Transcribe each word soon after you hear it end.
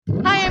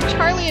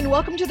Charlie, and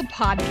welcome to the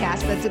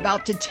podcast that's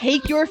about to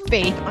take your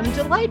faith on a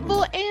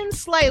delightful and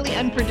slightly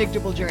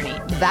unpredictable journey.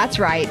 That's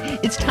right.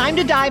 It's time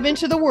to dive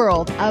into the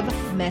world of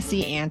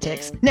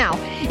Messi-Antics. Now,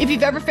 if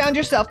you've ever found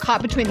yourself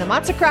caught between the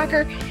matzah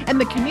cracker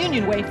and the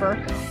communion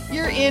wafer,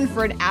 you're in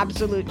for an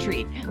absolute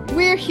treat.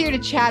 We're here to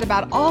chat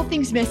about all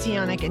things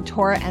Messianic and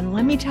Torah, and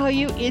let me tell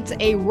you, it's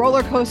a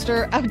roller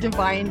coaster of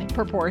divine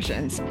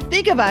proportions.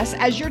 Think of us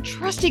as your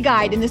trusty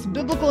guide in this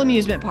biblical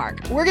amusement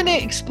park. We're going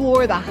to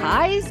explore the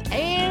highs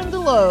and the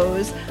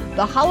lows,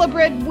 the challah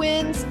bread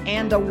wins,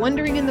 and the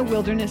wandering in the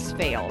wilderness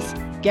fails.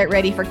 Get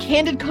ready for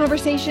candid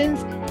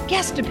conversations,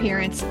 guest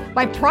appearance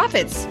by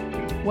prophets,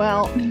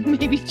 well,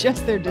 maybe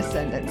just their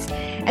descendants,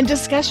 and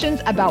discussions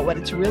about what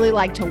it's really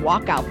like to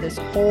walk out this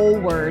whole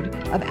word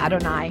of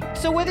Adonai.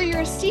 So whether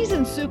you're a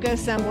seasoned sukkah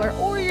assembler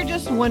or you're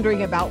just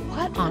wondering about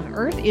what on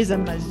earth is a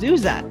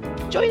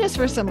mezuzah, join us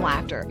for some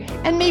laughter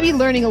and maybe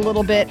learning a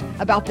little bit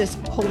about this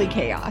holy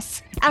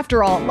chaos.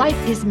 After all,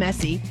 life is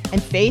messy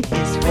and faith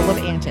is full of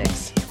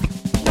antics.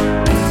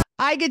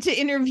 I get to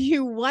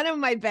interview one of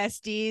my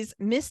besties,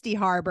 Misty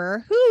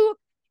Harber, who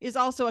is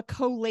also a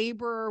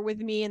co-laborer with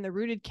me in the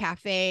Rooted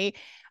Cafe.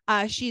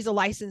 She's a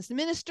licensed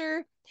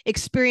minister,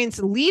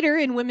 experienced leader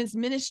in women's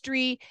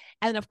ministry,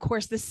 and of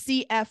course, the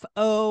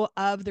CFO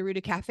of the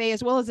Rooted Cafe,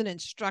 as well as an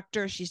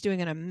instructor. She's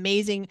doing an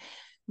amazing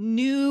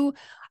new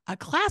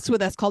class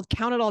with us called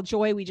Count It All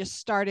Joy. We just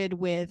started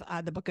with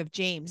the book of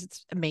James.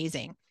 It's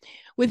amazing.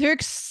 With her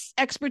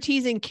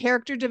expertise in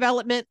character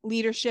development,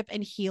 leadership,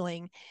 and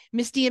healing,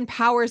 Misty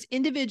empowers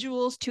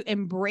individuals to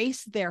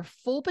embrace their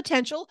full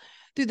potential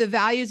through the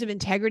values of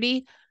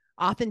integrity,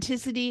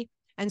 authenticity,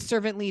 and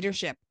servant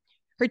leadership.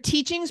 Her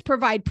teachings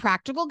provide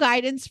practical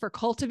guidance for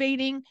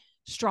cultivating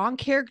strong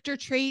character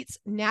traits,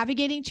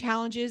 navigating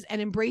challenges,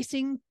 and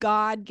embracing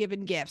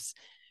God-given gifts,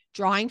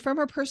 drawing from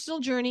her personal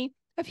journey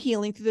of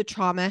healing through the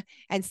trauma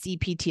and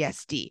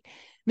CPTSD.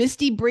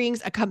 Misty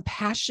brings a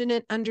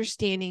compassionate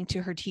understanding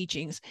to her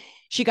teachings.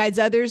 She guides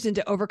others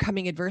into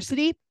overcoming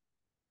adversity,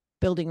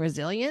 building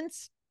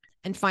resilience,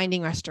 and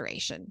finding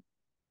restoration.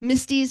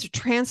 Misty's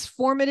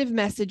transformative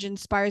message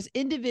inspires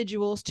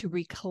individuals to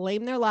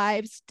reclaim their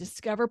lives,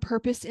 discover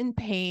purpose in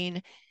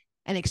pain,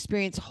 and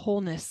experience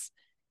wholeness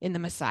in the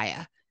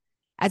Messiah.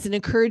 As an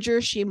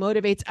encourager, she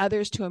motivates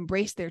others to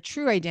embrace their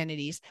true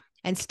identities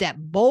and step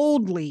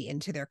boldly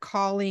into their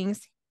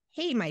callings.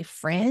 Hey, my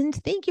friend,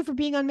 thank you for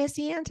being on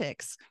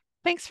Messi-Antics.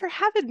 Thanks for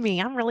having me.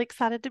 I'm really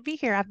excited to be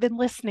here. I've been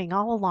listening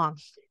all along.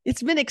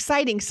 It's been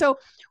exciting. So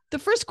the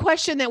first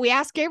question that we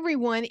ask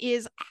everyone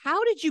is,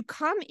 how did you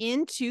come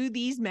into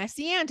these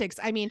Messi-Antics?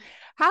 I mean,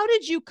 how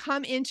did you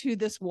come into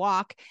this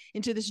walk,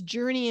 into this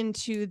journey,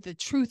 into the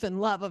truth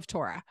and love of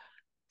Torah?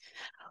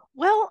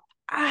 Well,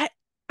 I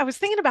was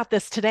thinking about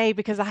this today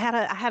because I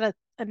had a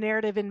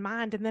narrative in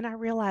mind, and then I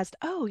realized,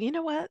 oh, you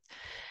know what?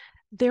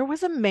 There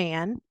was a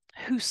man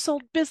who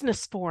sold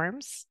business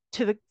forms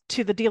to the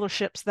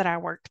dealerships that I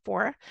worked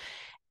for,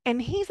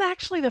 and he's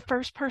actually the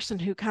first person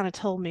who kind of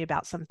told me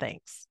about some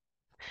things.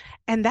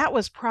 And that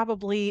was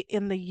probably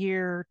in the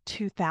year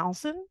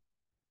 2000,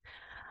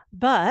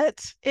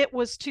 but it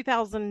was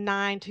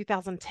 2009,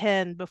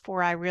 2010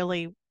 before I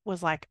really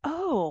was like,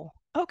 oh,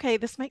 okay,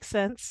 this makes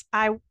sense.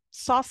 I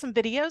saw some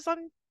videos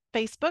on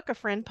Facebook, a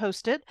friend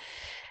posted,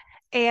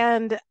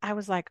 and I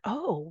was like,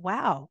 oh,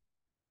 wow.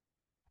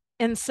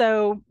 And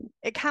so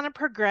it kind of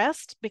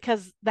progressed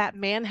because that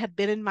man had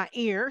been in my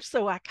ear.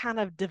 So I kind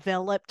of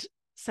developed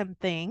some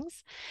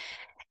things.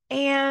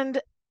 And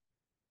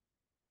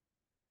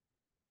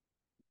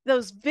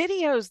those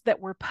videos that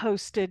were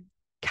posted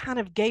kind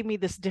of gave me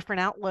this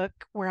different outlook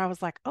where I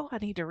was like, oh, I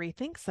need to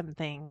rethink some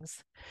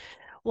things.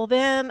 Well,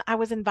 then I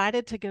was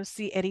invited to go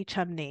see Eddie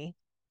Chumney.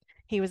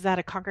 He was at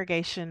a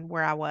congregation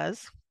where I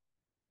was.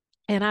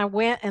 And I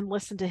went and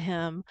listened to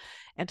him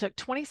and took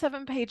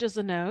 27 pages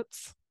of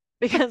notes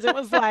because it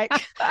was like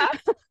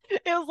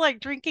it was like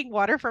drinking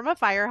water from a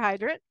fire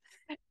hydrant.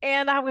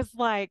 And I was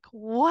like,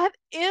 what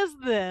is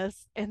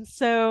this? And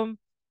so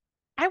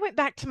I went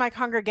back to my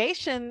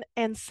congregation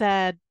and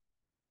said,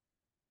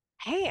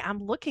 hey,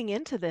 I'm looking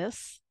into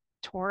this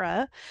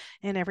Torah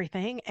and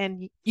everything.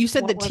 And you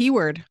said the T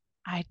word.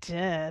 I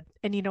did.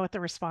 And you know what the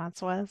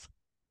response was?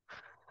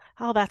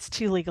 Oh, that's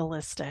too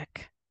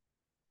legalistic.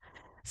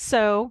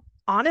 So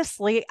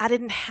honestly, I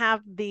didn't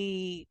have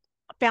the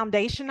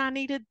foundation I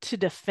needed to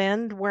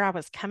defend where I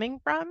was coming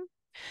from.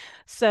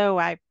 So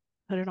I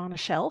put it on a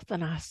shelf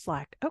and I was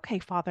like, okay,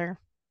 Father,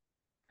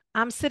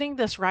 I'm sitting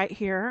this right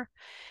here.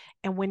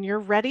 And when you're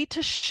ready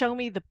to show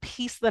me the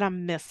piece that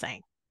I'm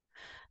missing,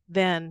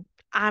 then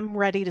I'm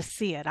ready to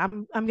see it.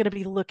 I'm going to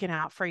be looking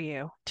out for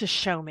you to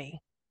show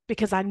me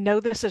because I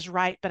know this is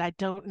right, but I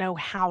don't know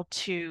how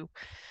to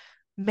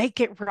make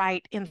it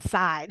right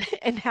inside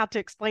and how to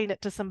explain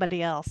it to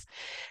somebody else.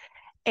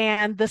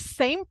 And the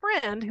same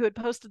friend who had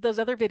posted those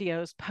other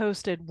videos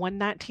posted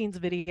 119's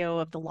video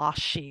of the lost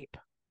sheep.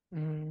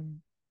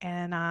 And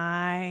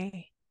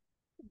I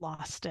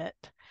lost it.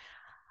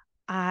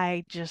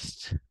 I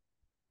just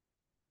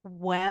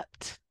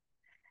wept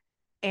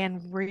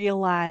and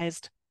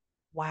realized,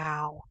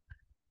 wow,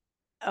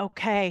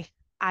 okay,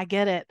 I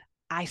get it.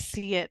 I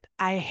see it.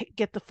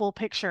 Get the full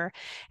picture.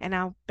 And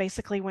I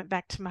basically went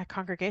back to my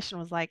congregation,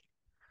 was like,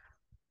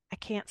 I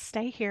can't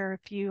stay here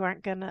if you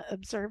aren't going to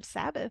observe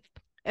Sabbath.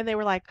 And they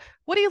were like,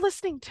 what are you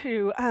listening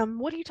to?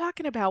 What are you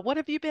talking about? What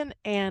have you been?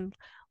 And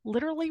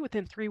literally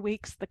within 3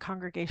 weeks, the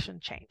congregation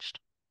changed.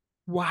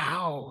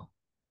 Wow.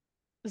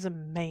 It was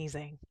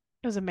amazing.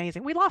 It was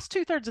amazing. We lost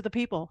two-thirds of the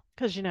people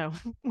because,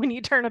 when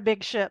you turn a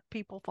big ship,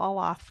 people fall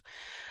off.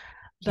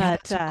 Yeah,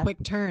 But that's a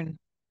quick turn.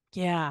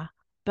 yeah,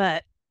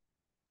 but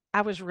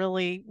I was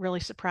really, really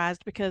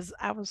surprised because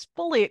I was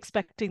fully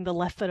expecting the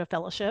left foot of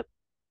fellowship.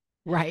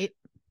 Right.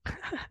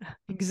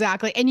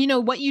 Exactly.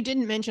 And what you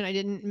didn't mention, I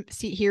didn't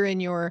see here in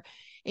your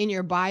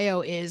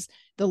bio, is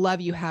the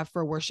love you have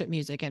for worship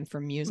music and for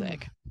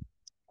music.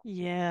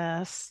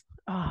 Yes.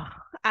 Oh,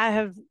 I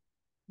have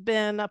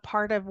been a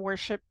part of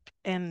worship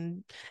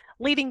and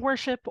leading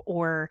worship,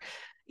 or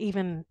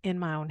even in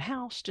my own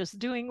house, just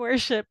doing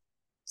worship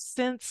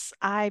since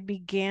I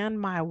began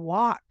my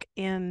walk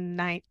in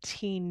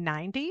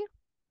 1990.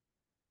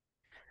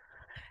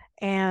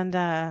 And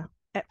at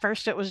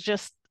first it was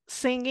just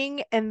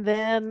singing, and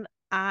then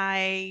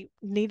they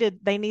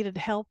needed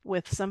help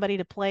with somebody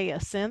to play a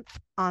synth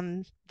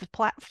on the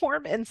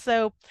platform. And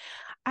so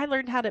I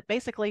learned how to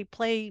basically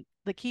play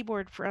the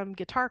keyboard from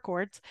guitar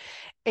chords.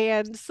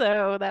 And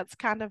so that's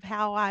kind of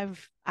how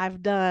I've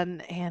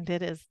done, and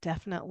it is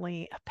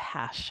definitely a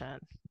passion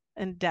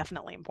and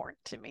definitely important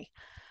to me.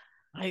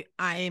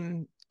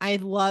 I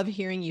love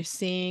hearing you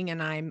sing,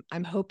 and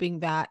I'm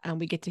hoping that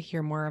we get to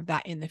hear more of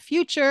that in the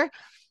future.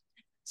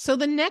 So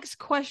the next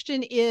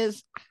question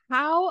is,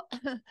 how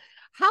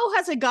how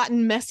has it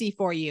gotten messy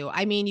for you?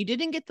 I mean, you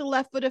didn't get the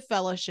left foot of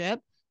fellowship.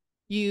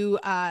 You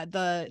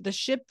the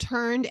ship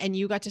turned and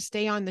you got to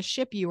stay on the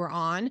ship you were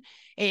on,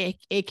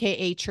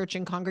 aka church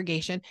and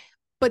congregation.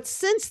 But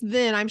since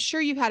then, I'm sure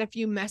you've had a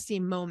few messy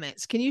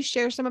moments. Can you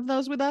share some of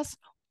those with us?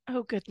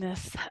 Oh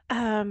goodness.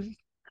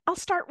 I'll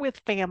start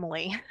with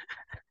family.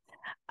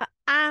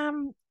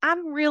 I'm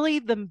really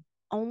the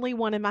only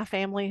one in my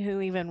family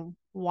who even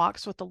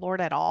walks with the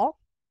Lord at all.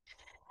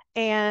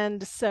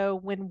 And so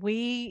when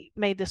we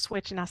made the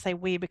switch, and I say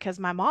we because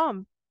my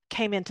mom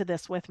came into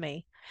this with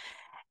me,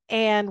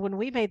 and when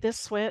we made this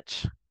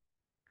switch,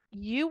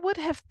 you would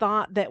have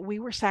thought that we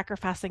were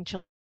sacrificing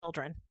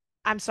children.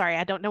 I'm sorry,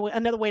 I don't know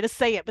another way to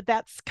say it, but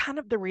that's kind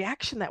of the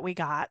reaction that we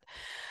got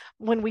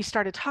when we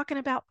started talking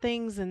about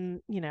things,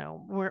 and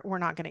we're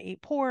not going to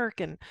eat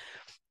pork and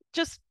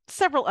just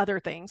several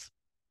other things,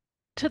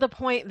 to the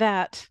point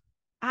that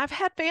I've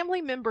had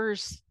family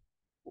members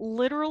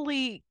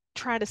literally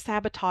try to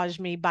sabotage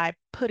me by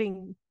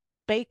putting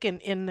bacon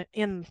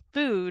in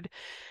food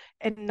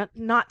and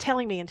not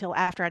telling me until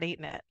after I'd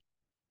eaten it.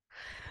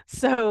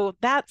 So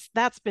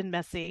that's been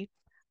messy.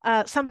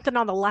 Something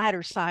on the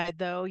lighter side,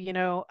 though,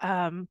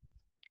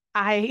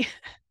 I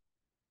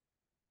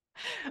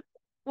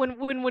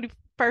when we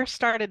first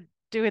started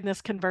doing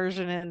this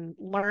conversion and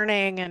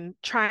learning and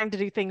trying to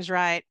do things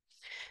right,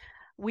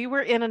 we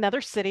were in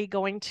another city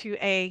going to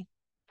a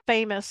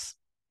famous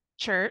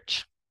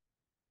church,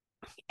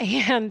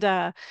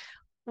 and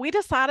we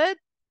decided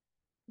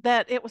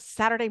that it was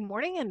Saturday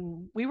morning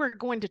and we were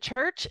going to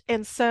church.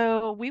 And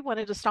so we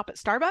wanted to stop at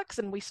Starbucks,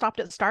 and we stopped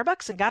at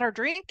Starbucks and got our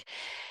drink.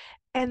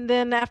 And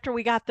then after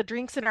we got the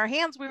drinks in our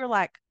hands, we were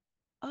like,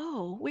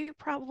 oh, we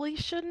probably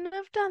shouldn't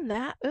have done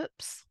that.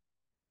 Oops.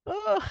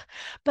 Oh.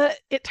 But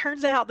it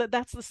turns out that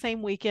that's the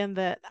same weekend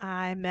that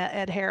I met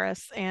Ed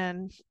Harris.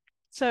 And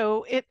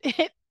so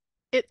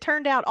it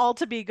turned out all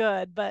to be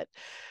good. But,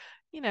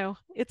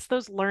 it's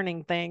those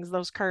learning things,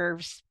 those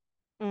curves.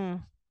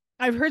 Mm.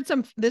 I've heard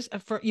some this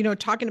for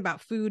talking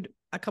about food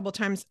a couple of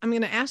times. I'm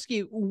going to ask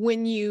you,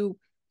 when you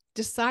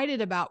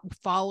decided about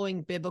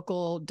following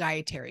biblical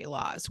dietary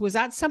laws, was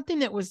that something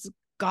that was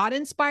God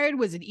inspired?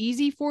 Was it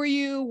easy for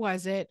you?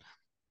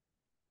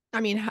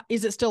 I mean,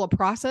 is it still a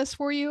process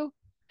for you?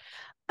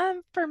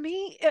 For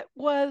me, it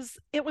was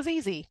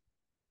easy.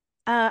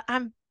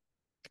 I'm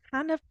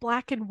kind of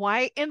black and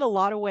white in a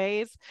lot of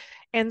ways.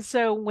 And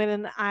so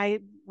when I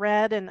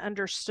read and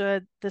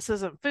understood this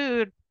isn't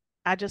food,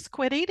 I just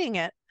quit eating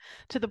it,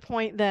 to the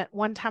point that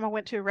one time I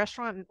went to a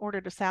restaurant and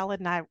ordered a salad,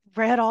 and I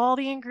read all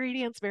the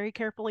ingredients very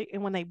carefully.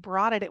 And when they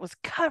brought it, it was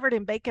covered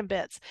in bacon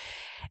bits.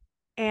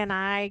 And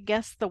I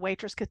guess the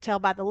waitress could tell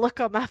by the look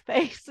on my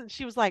face. And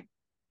she was like,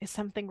 is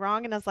something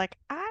wrong? And I was like,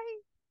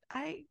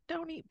 I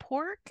don't eat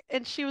pork.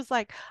 And she was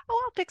like,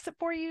 oh, I'll fix it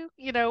for you.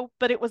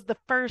 But it was the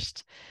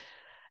first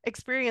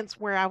experience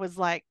where I was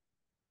like,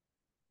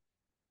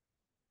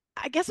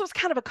 I guess it was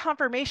kind of a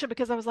confirmation,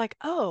 because I was like,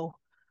 oh,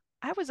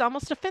 I was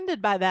almost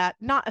offended by that.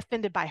 Not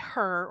offended by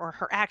her or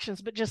her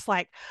actions, but just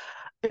like,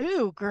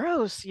 ooh,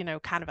 gross,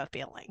 kind of a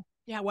feeling.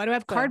 Yeah. Why do I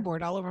have So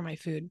cardboard all over my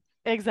food?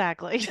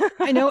 exactly.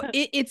 I know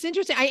it's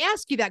interesting. I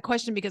ask you that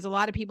question because a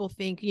lot of people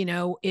think,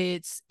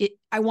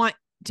 I want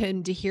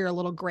to hear a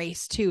little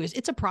grace too.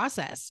 It's a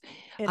process.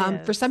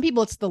 It For some is.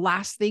 people, it's the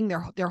last thing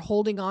they're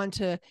holding on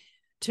to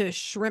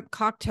shrimp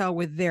cocktail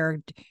with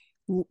their,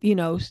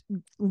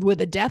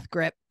 with a death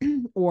grip,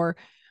 or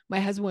my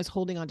husband was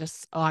holding on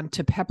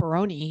to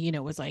pepperoni,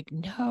 was like,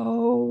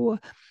 no.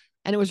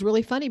 And it was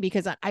really funny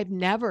because I've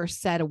never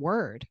said a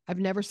word. I've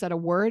never said a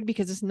word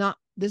because this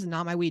is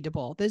not my weed to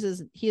pull.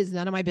 He is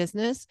none of my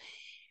business.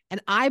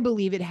 And I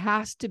believe it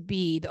has to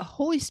be, the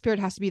Holy Spirit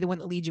has to be the one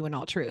that leads you in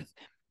all truth.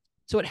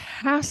 So it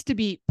has to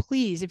be,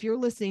 please, if you're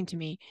listening to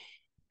me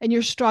and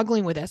you're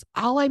struggling with this,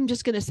 all I'm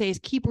just going to say is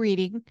keep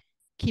reading,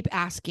 keep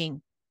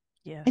asking.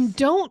 Yes. And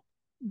don't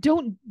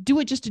do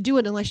it just to do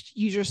it unless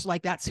you just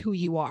like, that's who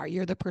you are.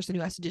 You're the person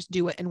who has to just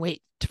do it and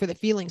wait for the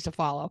feelings to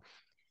follow.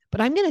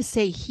 But I'm going to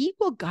say he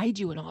will guide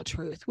you in all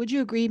truth. Would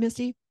you agree,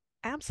 Misty?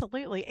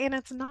 Absolutely. And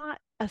it's not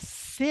a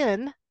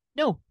sin.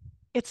 No.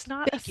 It's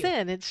not a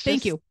sin.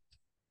 Thank you.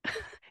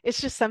 It's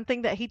just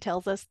something that he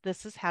tells us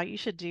this is how you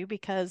should do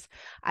because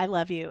I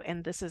love you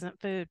and this isn't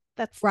food.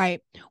 That's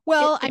right.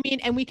 Well, I mean,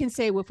 and we can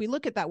say, well, if we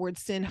look at that word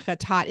sin,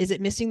 chatat, is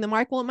it missing the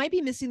mark? Well, it might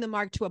be missing the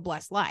mark to a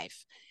blessed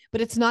life,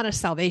 but it's not a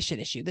salvation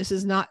issue. This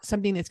is not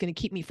something that's going to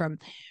keep me from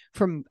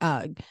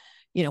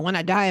when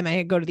I die, I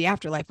might go to the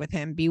afterlife with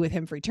him, be with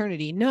him for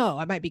eternity. No,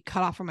 I might be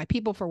cut off from my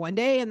people for one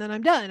day and then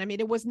I'm done. I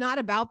mean, it was not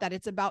about that.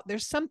 It's about,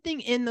 there's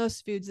something in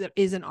those foods that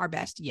isn't our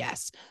best.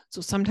 Yes.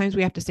 So sometimes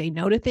we have to say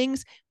no to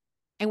things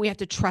and we have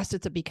to trust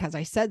it's because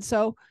I said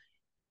so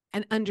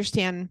and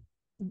understand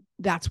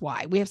that's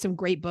why. We have some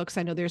great books.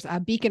 I know there's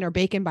Beacon or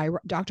Bacon by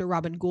Dr.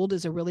 Robin Gould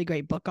is a really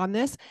great book on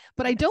this,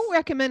 but I don't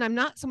recommend, I'm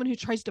not someone who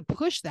tries to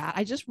push that.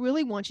 I just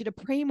really want you to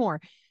pray more.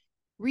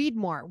 Read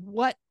more.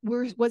 What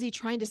was he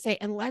trying to say?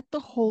 And let the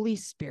Holy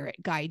Spirit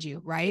guide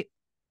you, right?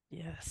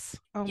 Yes.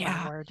 Oh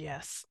my word,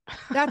 yes.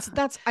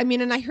 that's I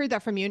mean, and I heard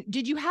that from you.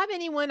 Did you have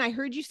anyone? I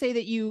heard you say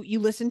that you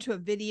listened to a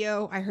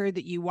video. I heard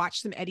that you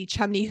watched some Eddie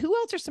Chumney. Who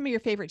else are some of your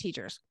favorite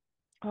teachers?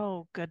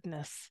 Oh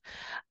goodness.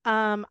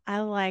 I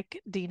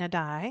like Dina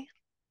Dye.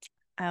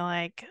 I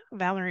like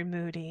Valerie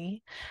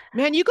Moody.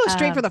 Man, you go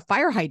straight for the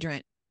fire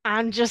hydrant.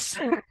 I'm just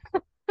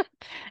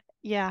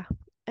yeah,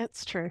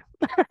 it's true.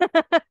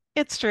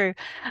 It's true.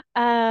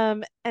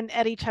 And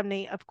Eddie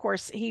Chumney, of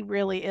course, he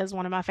really is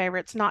one of my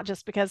favorites, not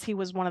just because he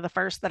was one of the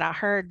first that I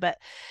heard, but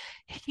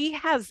he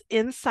has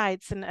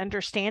insights and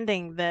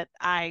understanding that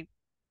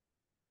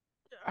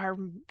are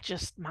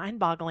just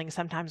mind-boggling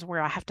sometimes,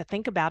 where I have to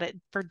think about it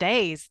for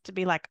days to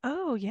be like,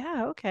 oh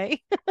yeah,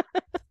 okay.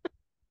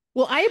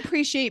 Well, I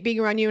appreciate being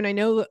around you. And I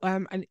know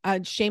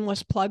a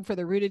shameless plug for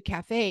the Rooted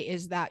Cafe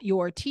is that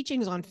your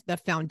teachings on the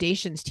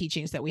foundations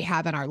teachings that we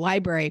have in our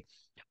library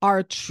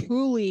are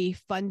truly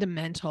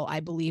fundamental,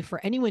 I believe,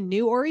 for anyone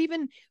new or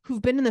even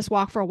who've been in this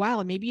walk for a while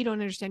and maybe you don't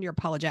understand your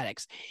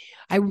apologetics.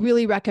 I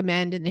really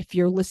recommend, and if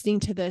you're listening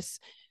to this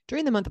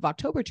during the month of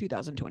October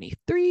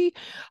 2023,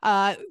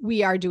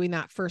 we are doing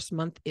that. First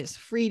month is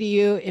free to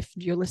you. If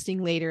you're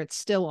listening later, it's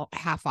still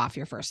half off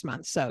your first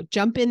month. So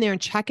jump in there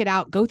and check it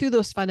out. Go through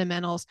those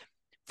fundamentals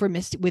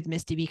with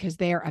Misty because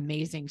they are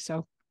amazing.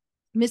 So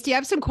Misty, I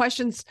have some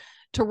questions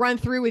to run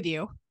through with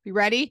you. You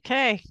ready?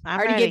 Okay. I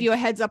already gave you a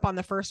heads up on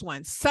the first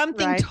one.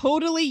 Something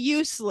totally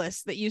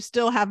useless that you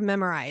still have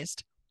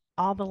memorized.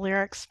 All the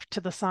lyrics to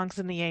the songs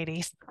in the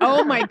 80s.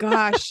 Oh my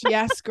gosh.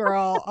 Yes,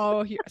 girl.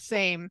 Oh,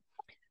 same.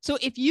 So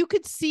if you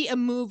could see a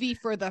movie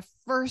for the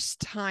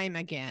first time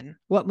again,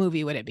 what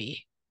movie would it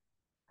be?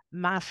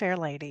 My Fair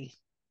Lady.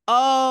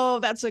 Oh,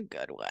 that's a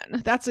good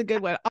one. That's a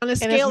good one. On a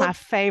scale, it is my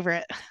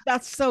favorite.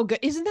 That's so good.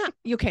 Isn't that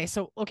okay?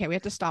 So, we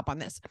have to stop on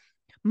this.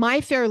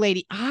 My Fair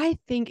Lady. I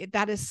think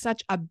that is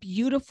such a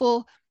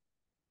beautiful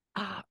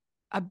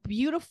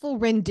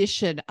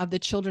rendition of the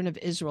children of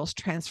Israel's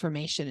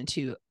transformation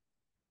into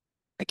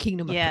a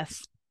kingdom of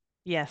priests.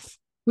 Yes.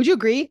 Would you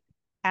agree?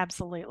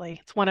 Absolutely.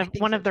 It's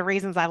one of the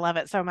reasons I love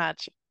it so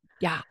much.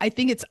 Yeah, I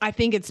think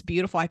it's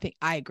beautiful.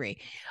 I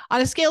agree. On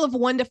a scale of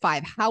 1 to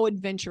 5, how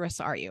adventurous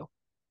are you?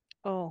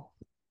 Oh,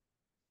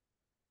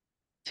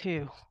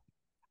 2.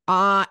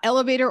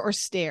 Elevator or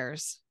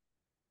stairs?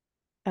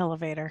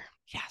 Elevator.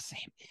 Yeah,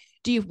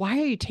 same. Why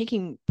are you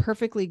taking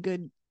perfectly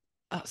good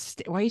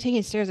why are you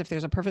taking stairs if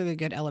there's a perfectly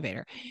good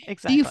elevator?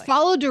 Exactly. Do you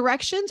follow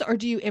directions or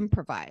do you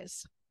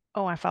improvise?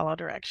 Oh, I follow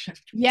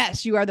directions.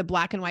 Yes, you are the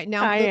black and white.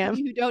 Now, I am.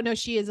 Who don't know,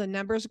 she is a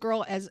numbers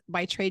girl. As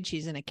by trade,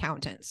 she's an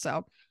accountant.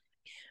 So,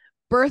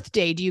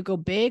 birthday, do you go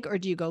big or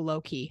do you go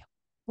low key?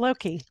 Low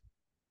key.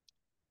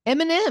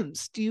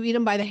 M&Ms, do you eat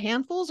them by the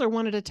handfuls or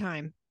one at a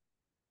time?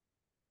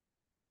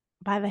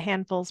 By the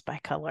handfuls, by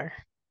color.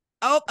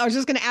 Oh, I was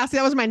just going to ask.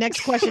 That was my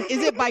next question.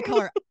 Is it by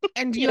color?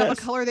 And do you have a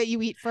color that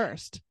you eat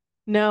first?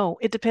 No,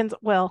 it depends.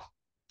 Well,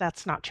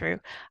 that's not true.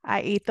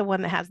 I eat the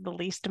one that has the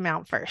least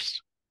amount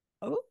first.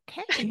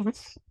 Okay.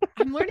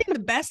 I'm learning the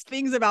best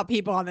things about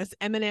people on this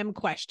M&M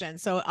question.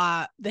 So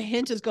the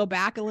hint is go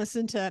back and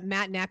listen to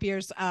Matt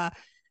Napier's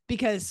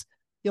because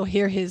you'll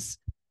hear his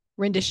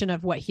rendition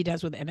of what he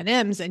does with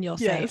M&Ms and you'll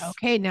say,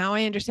 okay, now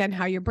I understand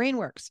how your brain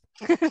works.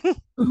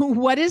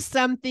 What is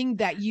something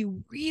that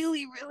you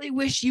really, really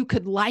wish you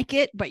could like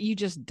it, but you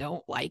just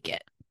don't like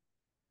it?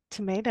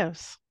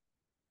 Tomatoes.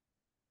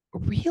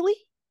 Really?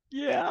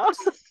 Yeah.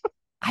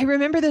 I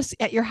remember this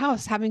at your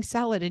house having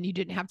salad and you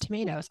didn't have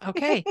tomatoes.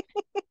 Okay.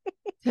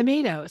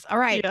 Tomatoes. All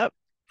right. Yep.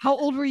 How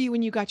old were you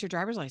when you got your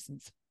driver's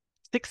license?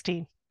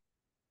 16.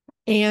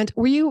 And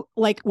were you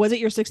like, was it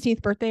your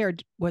 16th birthday or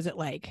was it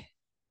like?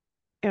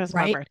 It was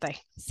my birthday.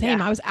 Same.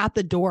 Yeah. I was at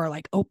the door,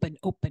 like open.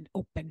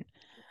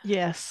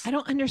 Yes. I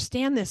don't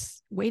understand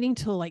this waiting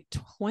till like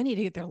 20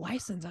 to get their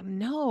license. I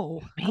Me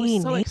was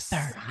so neither.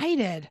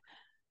 excited.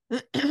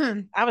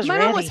 I was My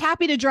mom was ready.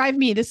 happy to drive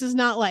me. This is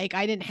not like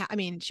I didn't have, I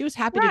mean, she was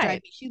happy to drive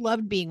Right. me. She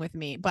loved being with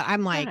me, but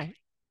I'm like, Right.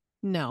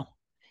 no.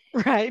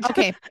 Right.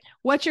 Okay.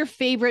 What's your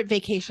favorite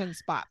vacation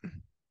spot?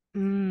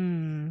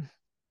 The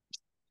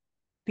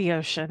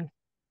ocean.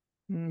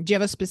 Do you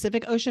have a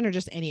specific ocean or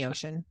just any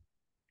ocean?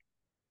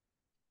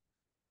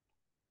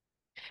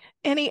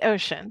 Any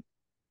ocean.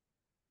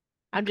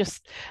 I'm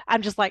just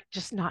like,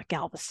 just not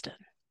Galveston.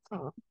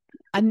 Oh,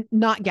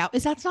 Not Gal.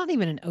 That's not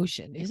even an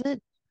ocean, is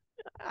it?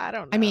 I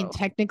don't know. I mean,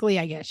 technically,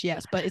 I guess,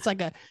 yes, but it's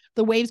like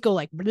the waves go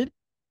like, blip,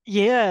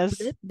 yes.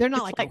 blip. They're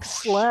not It's like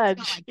sludge.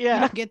 Like, yeah.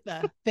 You don't get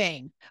the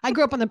thing. I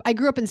grew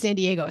up in San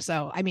Diego.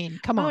 So, I mean,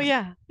 come on. Oh,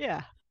 yeah.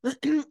 Yeah.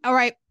 All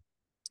right.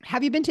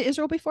 Have you been to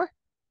Israel before?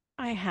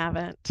 I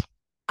haven't.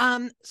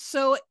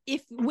 So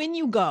when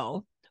you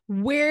go,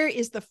 where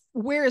is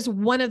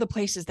one of the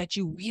places that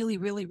you really,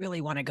 really, really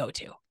want to go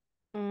to?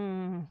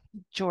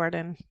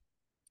 Jordan.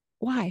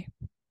 Why?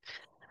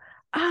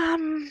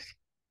 I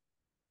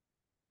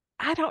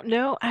don't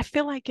know. I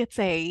feel like it's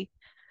a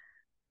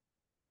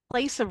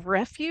place of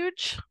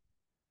refuge.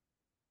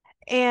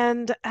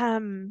 And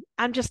I'm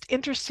just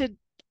interested,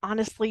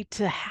 honestly,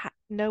 to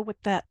know what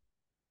that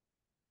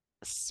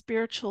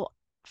spiritual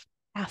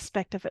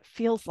aspect of it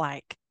feels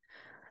like.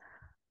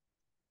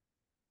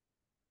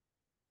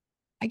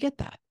 I get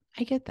that.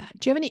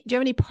 Do you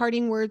have any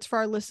parting words for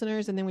our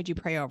listeners? And then would you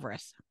pray over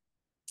us?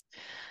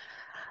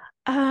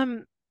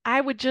 I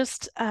would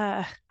just,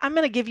 I'm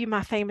going to give you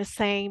my famous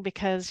saying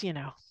because,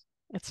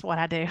 it's what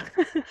I do.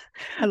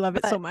 I love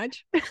it so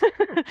much.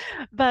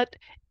 But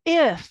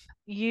if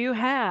you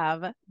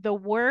have the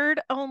word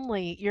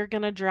only, you're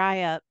going to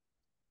dry up.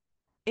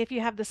 If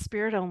you have the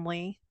spirit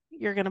only,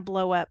 you're going to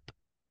blow up.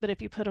 But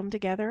if you put them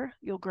together,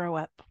 you'll grow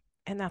up.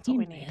 And that's what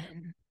we need.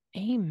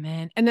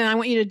 Amen. And then I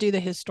want you to do the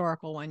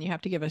historical one. You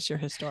have to give us your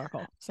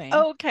historical saying.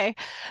 Okay.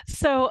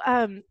 So,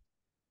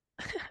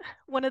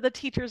 one of the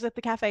teachers at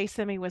the cafe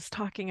semi was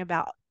talking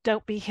about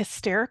don't be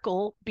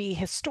hysterical, be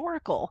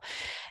historical.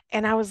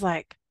 And I was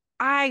like,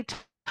 I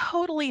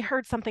totally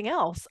heard something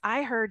else.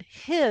 I heard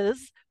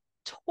his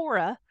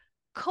Torah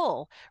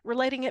kul,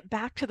 relating it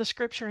back to the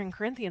scripture in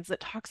Corinthians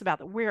that talks about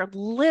that we're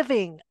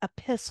living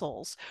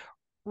epistles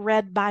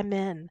read by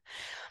men.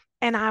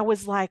 And I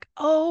was like,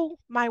 oh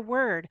my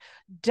word,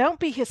 don't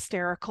be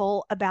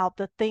hysterical about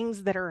the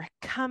things that are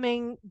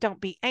coming. Don't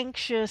be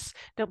anxious.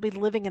 Don't be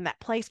living in that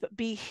place, but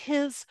be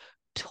his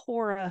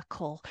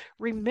Toracle,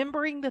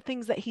 remembering the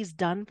things that he's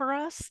done for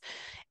us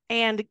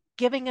and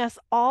giving us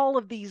all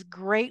of these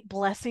great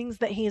blessings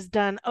that he has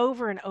done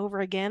over and over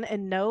again,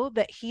 and know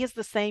that he is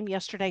the same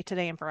yesterday,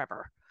 today, and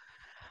forever.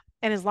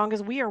 And as long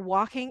as we are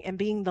walking and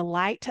being the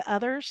light to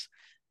others,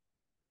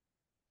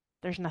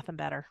 there's nothing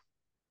better.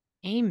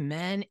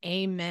 Amen.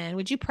 Amen.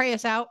 Would you pray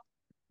us out?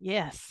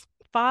 Yes.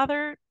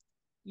 Father,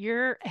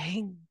 you're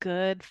a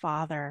good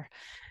Father.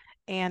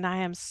 And I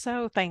am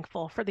so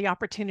thankful for the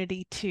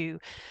opportunity to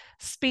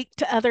speak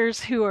to others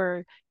who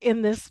are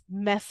in this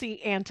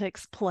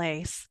Messi-Antics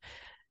place.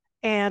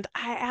 And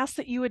I ask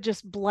that you would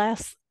just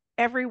bless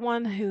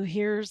everyone who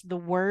hears the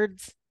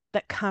words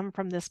that come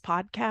from this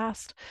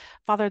podcast.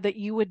 Father, that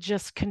you would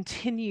just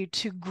continue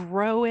to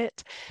grow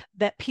it,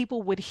 that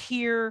people would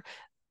hear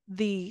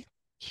the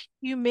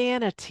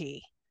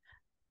humanity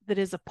that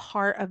is a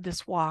part of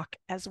this walk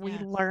as we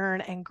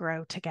learn and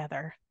grow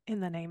together.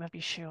 In the name of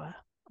Yeshua.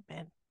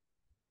 Amen.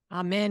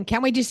 Amen.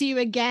 Can't wait to see you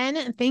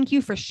again. Thank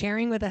you for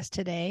sharing with us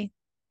today.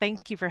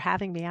 Thank you for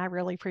having me. I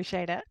really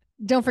appreciate it.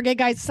 Don't forget,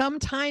 guys,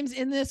 sometimes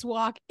in this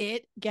walk,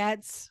 it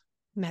gets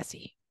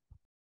messy.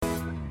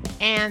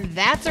 And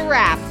that's a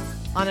wrap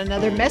on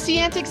another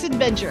Messi-Antics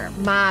adventure,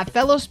 my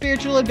fellow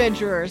spiritual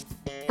adventurers.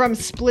 From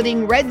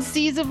splitting red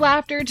seas of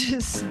laughter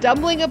to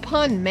stumbling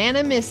upon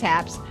manna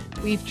mishaps,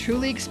 we've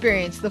truly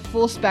experienced the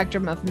full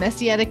spectrum of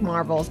Messianic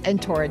marvels and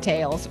Torah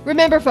tales.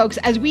 Remember, folks,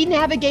 as we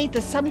navigate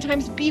the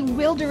sometimes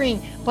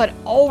bewildering but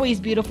always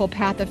beautiful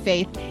path of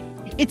faith,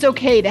 it's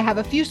okay to have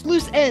a few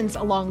loose ends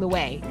along the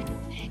way.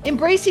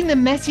 Embracing the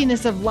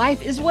messiness of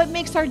life is what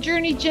makes our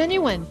journey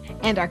genuine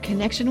and our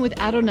connection with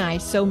Adonai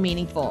so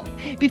meaningful.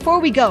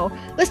 Before we go,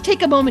 let's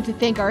take a moment to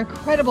thank our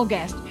incredible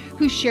guests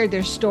who shared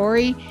their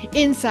story,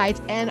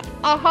 insights, and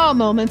aha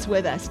moments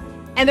with us.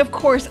 And of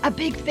course, a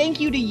big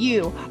thank you to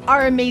you,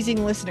 our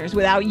amazing listeners.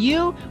 Without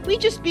you, we'd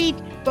just be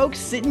folks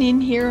sitting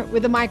in here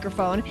with a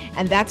microphone,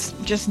 and that's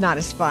just not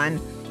as fun.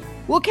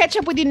 We'll catch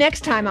up with you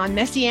next time on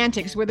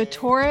Messi-Antics, where the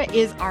Torah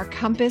is our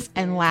compass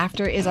and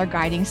laughter is our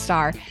guiding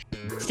star.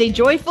 Stay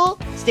joyful,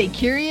 stay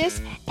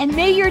curious, and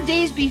may your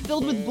days be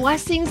filled with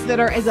blessings that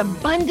are as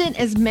abundant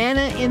as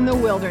manna in the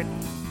wilderness.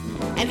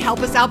 And help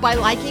us out by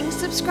liking,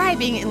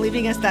 subscribing, and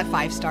leaving us that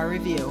 5-star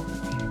review.